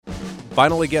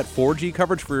Finally get 4G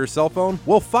coverage for your cell phone?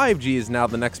 Well, 5G is now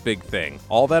the next big thing.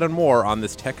 All that and more on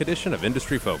this tech edition of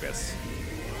Industry Focus.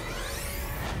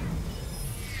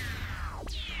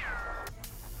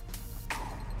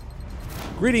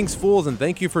 Greetings, fools, and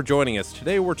thank you for joining us.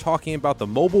 Today we're talking about the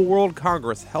Mobile World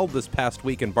Congress held this past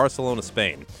week in Barcelona,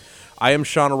 Spain. I am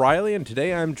Sean O'Reilly, and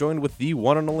today I am joined with the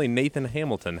one and only Nathan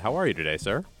Hamilton. How are you today,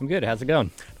 sir? I'm good. How's it going?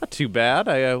 Not too bad.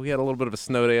 We had a little bit of a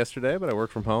snow day yesterday, but I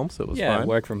worked from home, so it was fine. Yeah,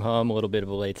 work from home, a little bit of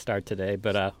a late start today,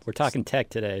 but we're talking tech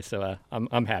today, so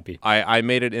I'm happy. I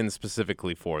made it in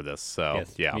specifically for this, so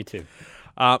yes, yeah. Me too.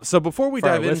 So before we for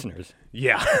dive our in, listeners.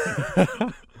 Yeah.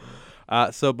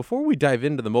 So before we dive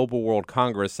into the Mobile World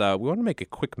Congress, we want to make a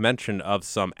quick mention of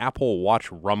some Apple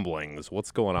Watch rumblings. What's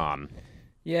going on?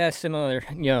 Yeah, similar,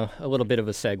 a little bit of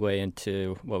a segue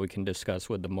into what we can discuss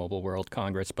with the Mobile World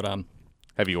Congress, but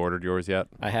Have you ordered yours yet?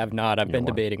 I have not. I've been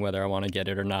debating whether I want to get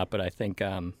it or not, but I think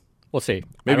we'll see.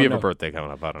 Maybe you have a birthday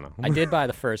coming up. I don't know. I did buy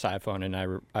the first iPhone, and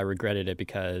I regretted it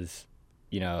because,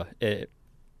 I found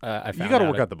you got to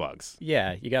work out the bugs.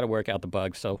 Yeah, you got to work out the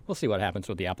bugs, so we'll see what happens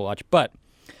with the Apple Watch. But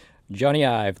Jony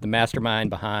Ive, the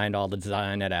mastermind behind all the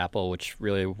design at Apple, which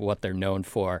really what they're known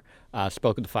for,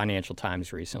 spoke at the Financial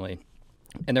Times recently.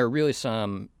 And there are really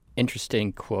some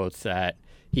interesting quotes that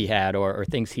he had or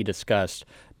things he discussed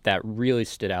that really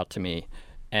stood out to me.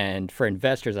 And for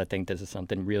investors, I think this is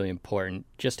something really important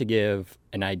just to give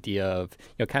an idea of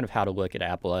kind of how to look at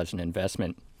Apple as an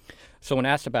investment. So when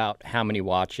asked about how many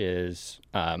watches,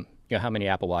 how many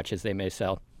Apple Watches they may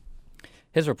sell,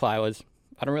 his reply was,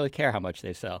 I don't really care how much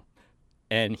they sell.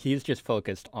 And he's just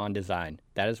focused on design.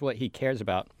 That is what he cares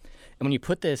about. And when you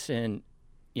put this in,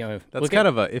 that's kind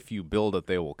of a if you build it,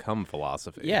 they will come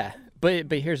philosophy. Yeah, but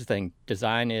here's the thing.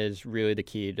 Design is really the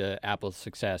key to Apple's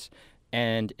success.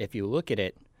 And if you look at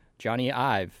it, Jony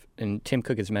Ive, and Tim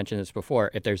Cook has mentioned this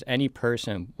before, if there's any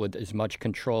person with as much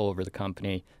control over the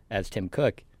company as Tim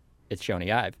Cook, it's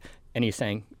Jony Ive. And he's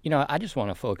saying, I just want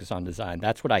to focus on design.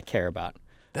 That's what I care about.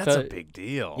 That's a big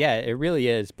deal. Yeah, it really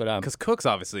is. But because Cook's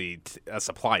obviously a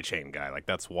supply chain guy. Like,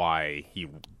 that's why he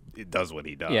does what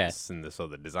he does. Yeah. And so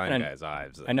the design guy's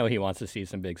Ives. I know he wants to see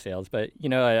some big sales, but,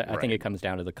 I think it comes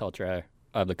down to the culture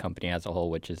of the company as a whole,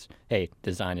 which is, hey,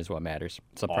 design is what matters.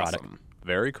 It's a product.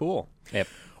 Very cool. Yep.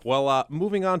 Well,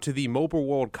 moving on to the Mobile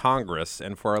World Congress,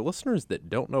 and for our listeners that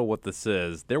don't know what this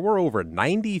is, there were over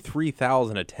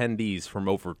 93,000 attendees from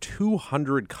over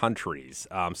 200 countries.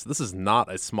 So this is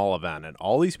not a small event, and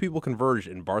all these people converged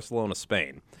in Barcelona,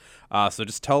 Spain. So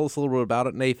just tell us a little bit about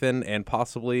it, Nathan, and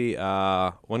possibly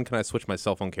when can I switch my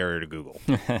cell phone carrier to Google?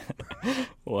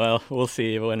 Well, we'll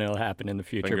see when it'll happen in the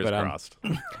future. Fingers crossed.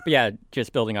 But yeah,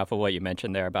 just building off of what you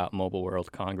mentioned there about Mobile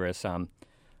World Congress, I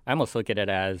almost look at it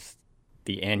as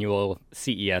the annual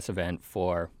CES event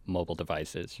for mobile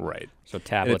devices. Right. So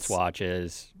tablets,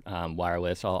 watches,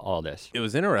 wireless, all this. It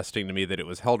was interesting to me that it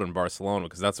was held in Barcelona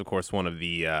because that's, of course, one of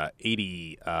the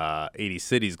 80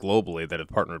 cities globally that have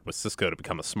partnered with Cisco to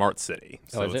become a smart city.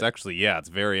 So it's actually, it's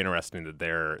very interesting that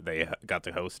they got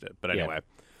to host it. But anyway.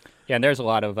 Yeah, and there's a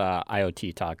lot of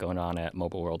IoT talk going on at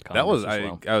Mobile World Congress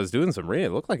I was doing some reading.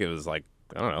 It looked like it was like,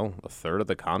 I don't know, a third of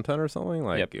the content or something.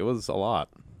 It was a lot.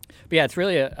 But yeah, it's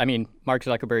really, Mark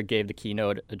Zuckerberg gave the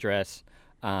keynote address,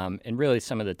 and really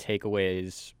some of the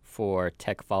takeaways for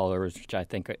tech followers, which I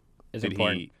think is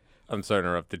important. I'm sorry to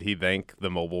interrupt. Did he thank the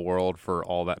mobile world for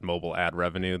all that mobile ad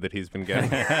revenue that he's been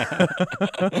getting?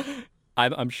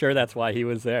 I'm sure that's why he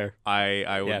was there.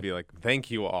 I would be like, thank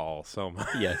you all so much.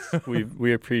 Yes,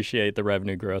 we appreciate the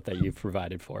revenue growth that you've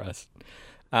provided for us.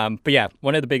 But yeah,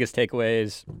 one of the biggest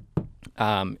takeaways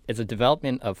is the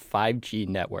development of 5G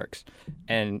networks.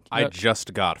 And I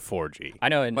just got 4G. I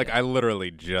know. And, I literally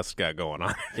just got going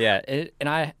on. Yeah, and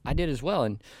I did as well.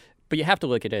 But you have to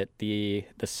look at it, the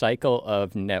cycle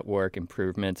of network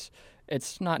improvements,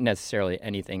 it's not necessarily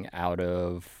anything out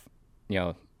of,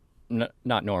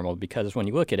 not normal, because when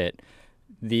you look at it,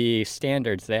 the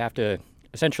standards, they have to,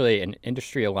 essentially an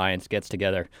industry alliance gets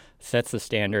together, sets the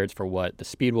standards for what the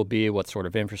speed will be, what sort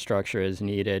of infrastructure is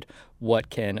needed, what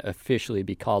can officially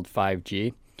be called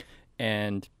 5G.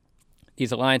 And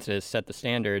these alliances set the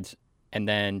standards, and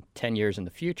then 10 years in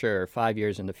the future or 5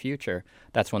 years in the future,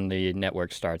 that's when the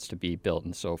network starts to be built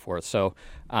and so forth. So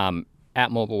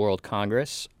at Mobile World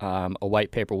Congress, a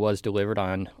white paper was delivered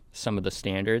on some of the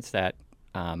standards that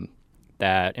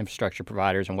that infrastructure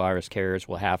providers and wireless carriers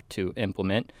will have to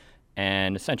implement.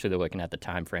 And essentially, they're looking at the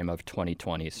time frame of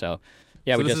 2020. So,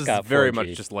 yeah, we just got 4G. Very much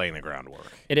just laying the groundwork.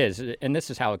 It is, and this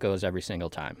is how it goes every single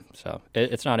time. So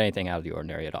it's not anything out of the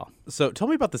ordinary at all. So tell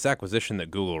me about this acquisition that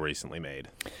Google recently made.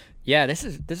 Yeah, this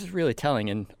is really telling,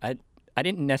 and I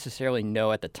didn't necessarily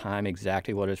know at the time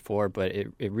exactly what it's for, but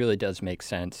it really does make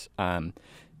sense.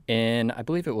 In, I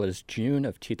believe it was June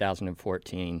of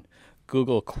 2014,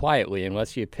 Google quietly,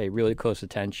 unless you pay really close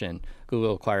attention,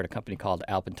 Google acquired a company called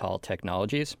Alpental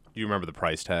Technologies. Do you remember the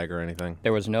price tag or anything?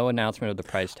 There was no announcement of the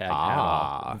price tag at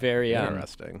all. Very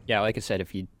interesting. Yeah, like I said,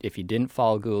 if you didn't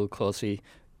follow Google closely,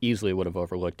 easily would have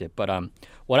overlooked it. But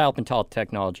what Alpental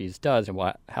Technologies does and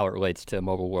how it relates to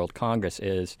Mobile World Congress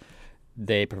is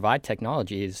they provide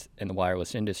technologies in the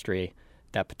wireless industry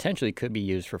that potentially could be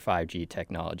used for 5G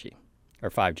technology or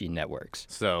 5G networks.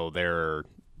 So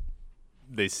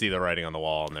they see the writing on the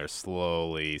wall and they're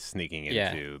slowly sneaking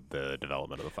into the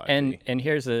development of the 5G. And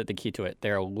here's the key to it.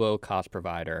 They're a low-cost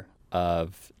provider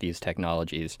of these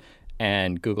technologies.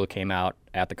 And Google came out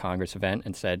at the Congress event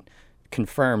and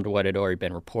confirmed what had already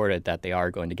been reported, that they are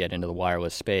going to get into the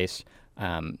wireless space.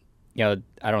 I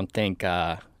don't think,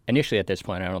 initially at this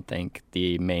point, I don't think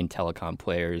the main telecom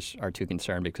players are too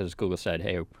concerned because Google said,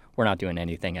 hey, we're not doing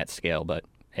anything at scale, but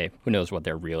hey, who knows what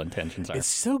their real intentions are. It's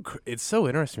so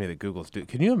interesting to me that Google's do.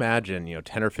 Can you imagine,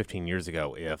 10 or 15 years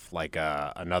ago, if like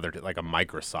a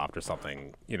Microsoft or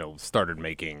something, started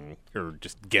making or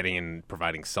just getting and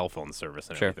providing cell phone service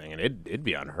and everything, and it'd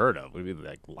be unheard of. We'd be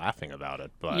like laughing about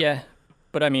it. But yeah,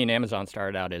 but I mean, Amazon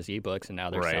started out as ebooks, and now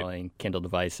they're selling Kindle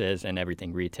devices and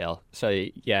everything retail. So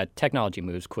yeah, technology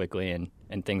moves quickly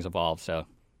and things evolve. So.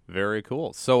 Very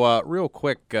cool. So real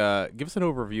quick, give us an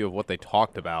overview of what they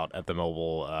talked about at the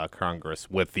Mobile Congress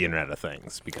with the Internet of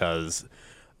Things, because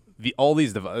all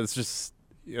these devices, it's just,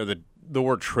 the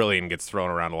word trillion gets thrown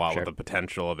around a lot with the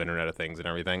potential of Internet of Things and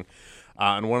everything.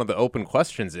 And one of the open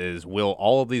questions is, will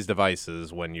all of these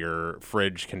devices, when your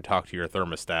fridge can talk to your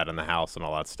thermostat in the house and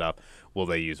all that stuff, will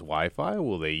they use Wi-Fi?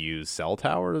 Will they use cell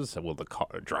towers? Will the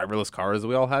driverless cars that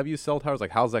we all have use cell towers?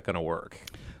 Like, how's that going to work?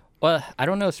 Well, I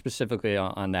don't know specifically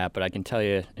on that, but I can tell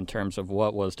you in terms of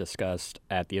what was discussed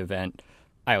at the event,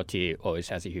 IoT always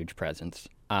has a huge presence.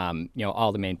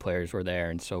 All the main players were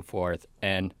there and so forth.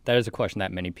 And that is a question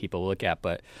that many people look at.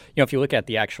 But, if you look at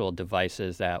the actual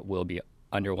devices that will be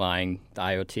underlying the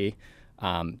IoT,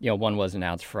 one was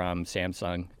announced from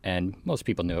Samsung, and most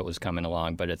people knew it was coming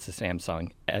along, but it's the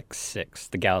Samsung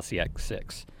X6, the Galaxy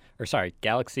X6.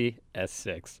 Galaxy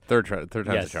S6. Third time's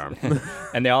the charm.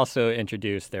 And they also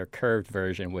introduced their curved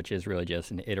version, which is really just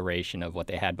an iteration of what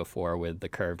they had before with the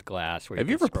curved glass. Have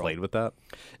you ever played with that?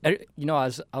 I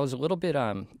was a little bit,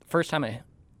 first time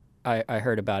I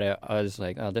heard about it, I was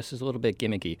like, oh, this is a little bit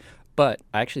gimmicky. But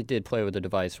I actually did play with the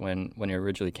device when it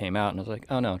originally came out, and I was like,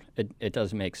 oh, no, it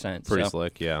does make sense. Pretty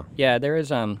slick, yeah. Yeah, there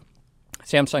is,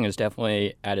 Samsung has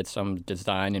definitely added some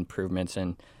design improvements,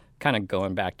 and kind of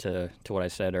going back to what I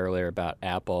said earlier about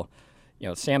Apple,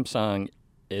 Samsung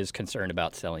is concerned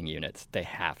about selling units. They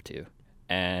have to.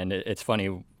 And it's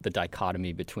funny, the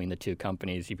dichotomy between the two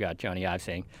companies. You've got Johnny Ive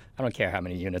saying, I don't care how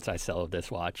many units I sell of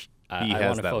this watch. He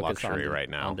has that luxury right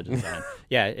now. On the design.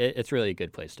 Yeah, it's really a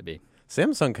good place to be.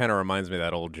 Samsung kind of reminds me of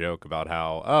that old joke about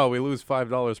how, we lose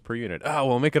 $5 per unit. Oh,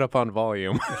 we'll make it up on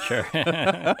volume. Sure.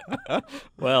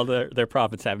 Well, their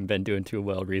profits haven't been doing too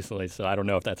well recently, so I don't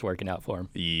know if that's working out for them.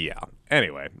 Yeah.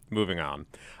 Anyway, moving on.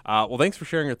 Well, thanks for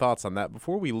sharing your thoughts on that.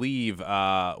 Before we leave,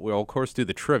 we'll, of course, do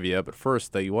the trivia. But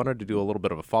first, you wanted to do a little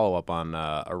bit of a follow-up on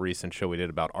a recent show we did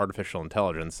about artificial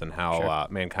intelligence and how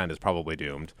mankind is probably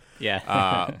doomed.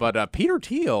 Yeah. But Peter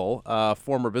Thiel,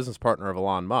 former business partner of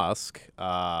Elon Musk,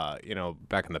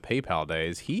 back in the PayPal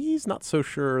days, he's not so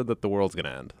sure that the world's going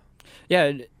to end.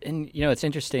 Yeah, and it's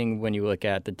interesting when you look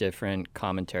at the different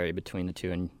commentary between the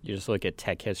two, and you just look at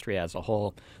tech history as a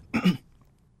whole.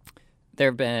 There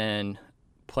have been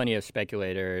plenty of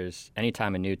speculators.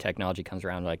 Anytime a new technology comes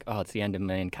around, like, oh, it's the end of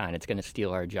mankind. It's going to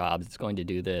steal our jobs. It's going to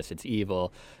do this. It's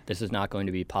evil. This is not going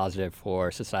to be positive for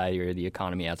society or the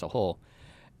economy as a whole.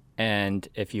 And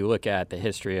if you look at the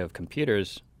history of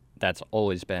computers, that's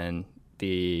always been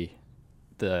the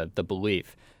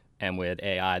belief. And with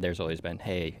AI, there's always been,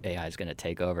 hey, AI is going to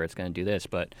take over. It's going to do this.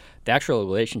 But the actual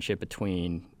relationship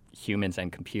between humans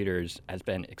and computers has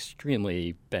been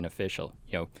extremely beneficial.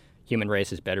 Human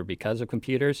race is better because of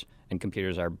computers, and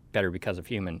computers are better because of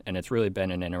human. And it's really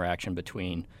been an interaction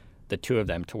between the two of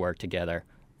them to work together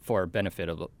for benefit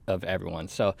of everyone.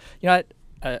 So, I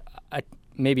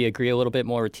maybe agree a little bit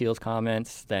more with Thiel's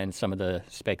comments than some of the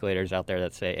speculators out there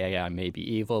that say AI may be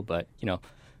evil, but,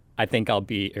 I think I'll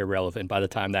be irrelevant by the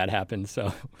time that happens.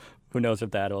 So who knows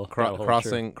if that'll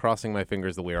crossing my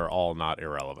fingers that we are all not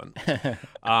irrelevant.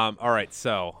 All right,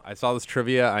 so I saw this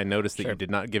trivia. I noticed that you did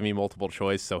not give me multiple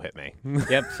choice, so hit me.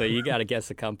 Yep. So you got to guess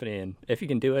the company, and if you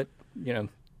can do it,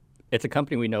 it's a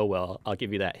company we know well. I'll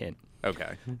give you that hint.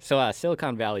 Okay. So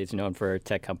Silicon Valley is known for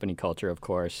tech company culture, of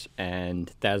course,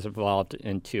 and that has evolved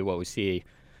into what we see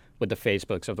with the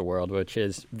Facebooks of the world, which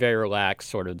is very relaxed,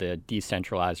 sort of the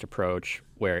decentralized approach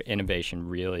where innovation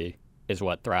really is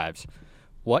what thrives.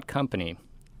 What company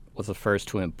was the first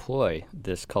to employ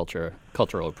this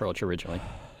cultural approach originally?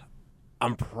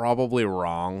 I'm probably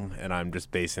wrong, and I'm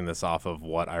just basing this off of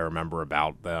what I remember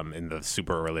about them in the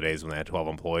super early days when they had 12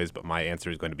 employees, but my answer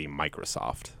is going to be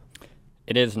Microsoft.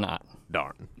 It is not.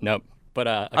 Darn. Nope. But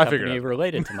a I figured company it.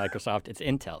 related to Microsoft, it's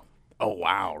Intel. Oh,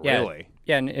 wow, Yeah. really?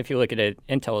 Yeah, and if you look at it,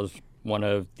 Intel is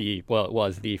it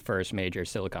was the first major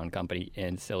silicon company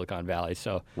in Silicon Valley.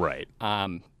 So, Right.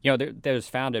 that was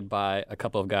founded by a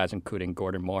couple of guys, including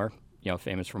Gordon Moore,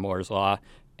 famous for Moore's Law,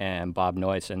 and Bob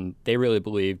Noyce, and they really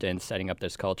believed in setting up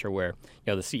this culture where,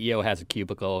 the CEO has a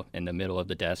cubicle in the middle of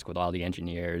the desk with all the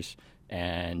engineers,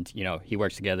 and, he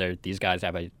works together. These guys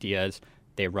have ideas.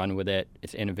 They run with it.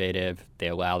 It's innovative. They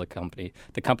allow the company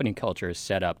culture is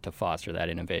set up to foster that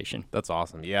innovation. That's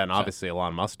awesome. Yeah, and obviously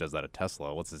Elon Musk does that at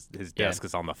Tesla. What's his desk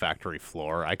is on the factory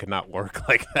floor. I could not work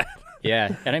like that.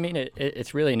 Yeah, and I mean,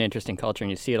 it's really an interesting culture,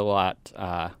 and you see it a lot.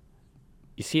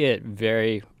 You see it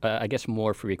very, I guess,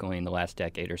 more frequently in the last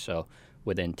decade or so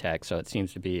within tech. So it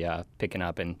seems to be picking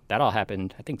up, and that all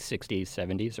happened, I think, 60s,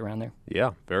 70s, around there.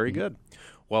 Yeah, very good.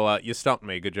 Well, you stumped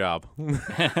me. Good job.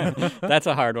 That's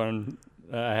a hard one.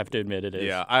 I have to admit it is.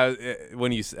 Yeah,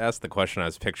 when you asked the question, I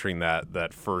was picturing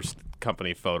that first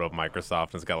company photo of Microsoft.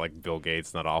 And it's got like Bill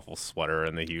Gates in that awful sweater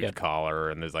and the huge collar,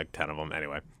 and there's like 10 of them.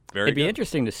 Anyway, It'd be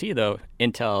interesting to see, though,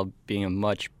 Intel being a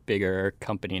much bigger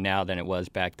company now than it was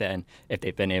back then, if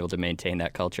they've been able to maintain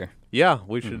that culture. Yeah,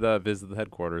 we should visit the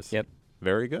headquarters. Yep.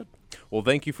 Very good. Well,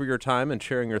 thank you for your time and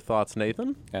sharing your thoughts,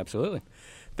 Nathan. Absolutely.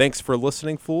 Thanks for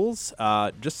listening, fools.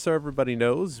 Just so everybody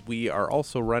knows, we are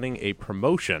also running a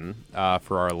promotion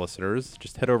for our listeners.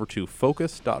 Just head over to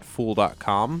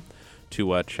focus.fool.com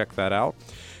to check that out.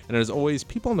 And as always,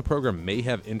 people on the program may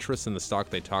have interest in the stock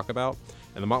they talk about,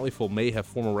 and the Motley Fool may have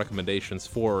formal recommendations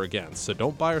for or against. So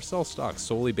don't buy or sell stocks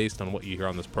solely based on what you hear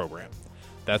on this program.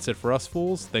 That's it for us,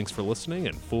 fools. Thanks for listening,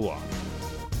 and Fool on.